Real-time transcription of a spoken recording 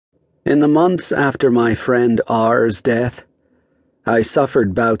In the months after my friend R's death, I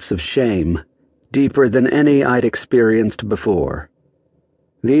suffered bouts of shame, deeper than any I'd experienced before.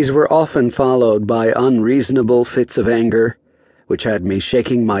 These were often followed by unreasonable fits of anger, which had me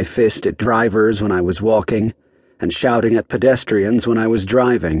shaking my fist at drivers when I was walking and shouting at pedestrians when I was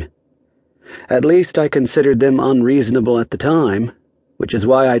driving. At least I considered them unreasonable at the time, which is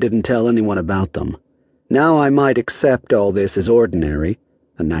why I didn't tell anyone about them. Now I might accept all this as ordinary,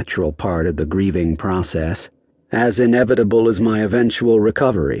 a natural part of the grieving process, as inevitable as my eventual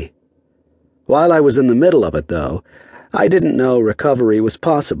recovery. While I was in the middle of it, though, I didn't know recovery was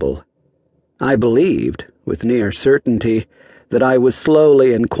possible. I believed, with near certainty, that I was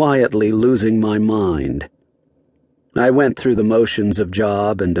slowly and quietly losing my mind. I went through the motions of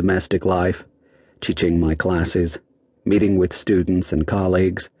job and domestic life, teaching my classes, meeting with students and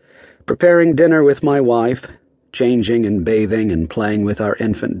colleagues, preparing dinner with my wife, changing and bathing and playing with our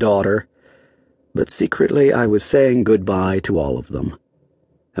infant daughter, but secretly I was saying goodbye to all of them,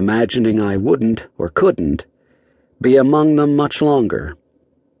 imagining I wouldn't, or couldn't, be among them much longer.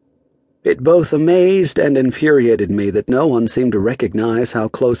 It both amazed and infuriated me that no one seemed to recognize how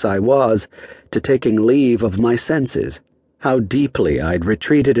close I was to taking leave of my senses, how deeply I'd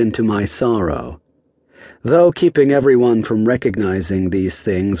retreated into my sorrow, though keeping everyone from recognizing these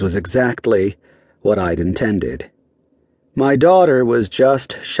things was exactly what I'd intended. My daughter was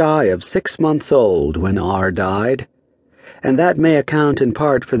just shy of 6 months old when R died, and that may account in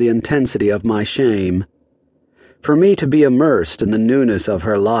part for the intensity of my shame. For me to be immersed in the newness of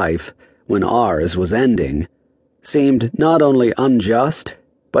her life when ours was ending seemed not only unjust,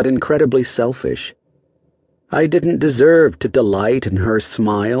 but incredibly selfish. I didn't deserve to delight in her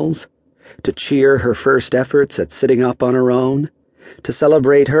smiles, to cheer her first efforts at sitting up on her own, to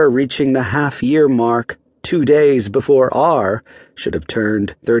celebrate her reaching the half-year mark 2 days before R should have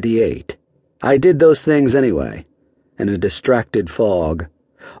turned 38. I did those things anyway, in a distracted fog,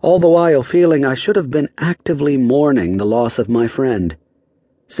 all the while feeling I should have been actively mourning the loss of my friend,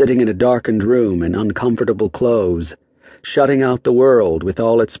 sitting in a darkened room in uncomfortable clothes, shutting out the world with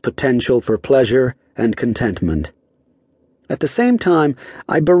all its potential for pleasure and contentment. At the same time,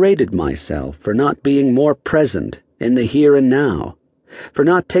 I berated myself for not being more present in the here and now, for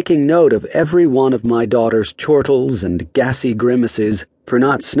not taking note of every one of my daughter's chortles and gassy grimaces, for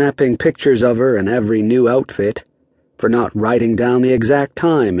not snapping pictures of her in every new outfit, for not writing down the exact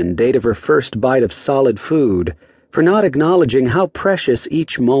time and date of her first bite of solid food, for not acknowledging how precious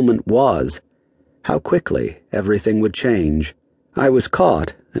each moment was, how quickly everything would change. I was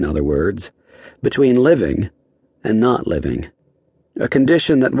caught, in other words, between living and not living, a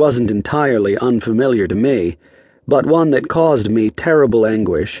condition that wasn't entirely unfamiliar to me, but one that caused me terrible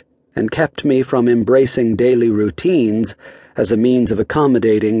anguish and kept me from embracing daily routines as a means of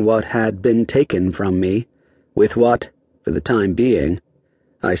accommodating what had been taken from me with what, for the time being,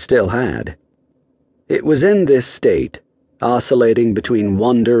 I still had. It was in this state, oscillating between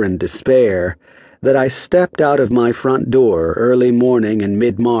wonder and despair, that I stepped out of my front door early morning in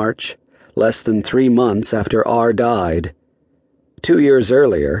mid-March, less than 3 months after R died. 2 years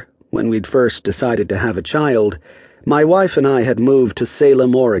earlier, when we'd first decided to have a child, my wife and I had moved to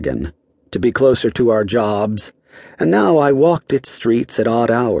Salem, Oregon, to be closer to our jobs, and now I walked its streets at odd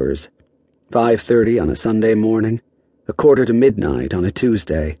hours, 5:30 on a Sunday morning, 1:45 to midnight on a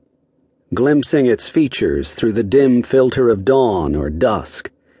Tuesday, glimpsing its features through the dim filter of dawn or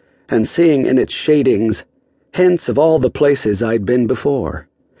dusk, and seeing in its shadings hints of all the places I'd been before.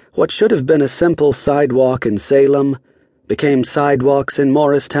 What should have been a simple sidewalk in Salem became sidewalks in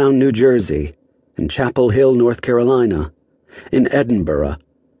Morristown, New Jersey, in Chapel Hill, North Carolina, in Edinburgh,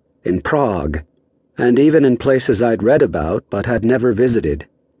 in Prague, and even in places I'd read about but had never visited.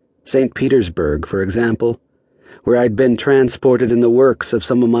 St. Petersburg, for example, where I'd been transported in the works of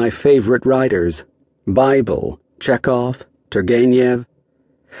some of my favorite writers, Bible, Chekhov, Turgenev.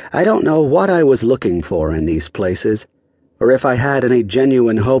 I don't know what I was looking for in these places, or if I had any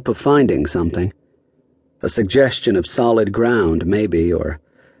genuine hope of finding something. A suggestion of solid ground, maybe, or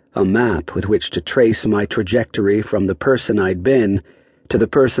a map with which to trace my trajectory from the person I'd been to the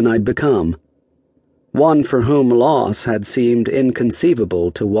person I'd become. One for whom loss had seemed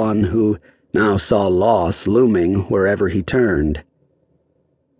inconceivable to one who now saw loss looming wherever he turned.